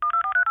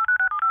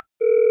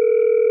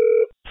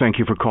Thank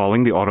you for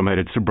calling the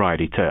Automated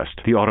Sobriety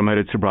Test. The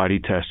Automated Sobriety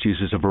Test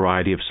uses a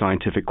variety of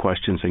scientific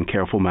questions and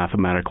careful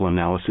mathematical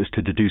analysis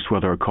to deduce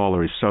whether a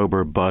caller is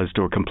sober, buzzed,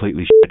 or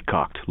completely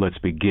shit-cocked. Let's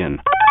begin.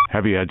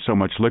 Have you had so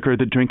much liquor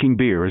that drinking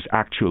beer is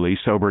actually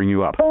sobering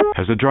you up?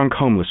 Has a drunk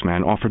homeless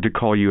man offered to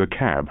call you a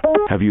cab?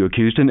 Have you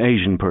accused an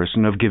Asian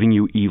person of giving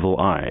you evil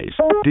eyes?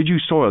 Did you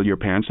soil your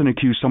pants and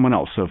accuse someone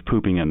else of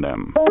pooping in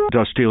them?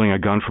 Does stealing a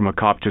gun from a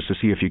cop just to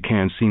see if you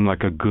can seem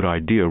like a good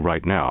idea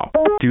right now?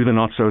 Do the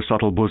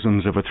not-so-subtle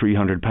bosoms of a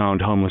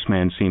 300-pound homeless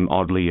man seem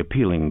oddly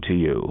appealing to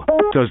you?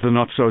 Does the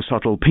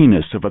not-so-subtle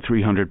penis of a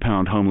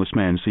 300-pound homeless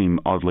man seem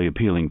oddly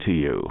appealing to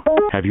you?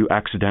 Have you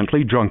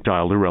accidentally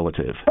drunk-dialed a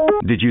relative?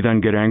 Did you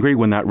then get angry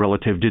when that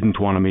relative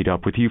didn't want to meet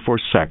up with you for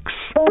sex?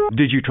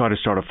 Did you try to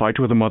start a fight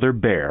with a mother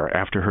bear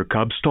after her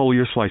cub stole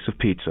your slice of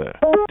pizza?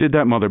 Did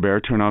that mother bear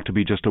turn out to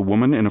be just a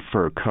woman in a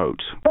fur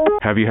coat?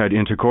 Have you had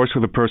intercourse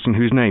with a person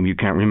whose name you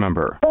can't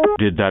remember?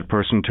 Did that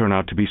person turn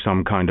out to be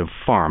some kind of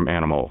farm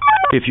animal?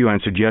 If you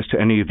answered yes to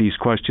any of these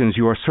questions,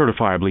 you are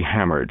certifiably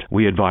hammered.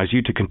 We advise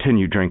you to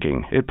continue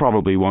drinking. It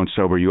probably won't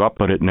sober you up,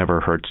 but it never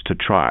hurts to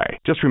try.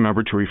 Just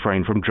remember to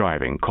refrain from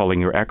driving,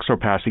 calling your ex, or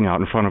passing out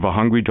in front of a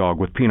hungry dog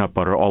with peanut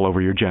butter all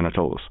over your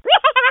genitals.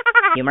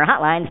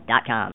 HumorHotlines.com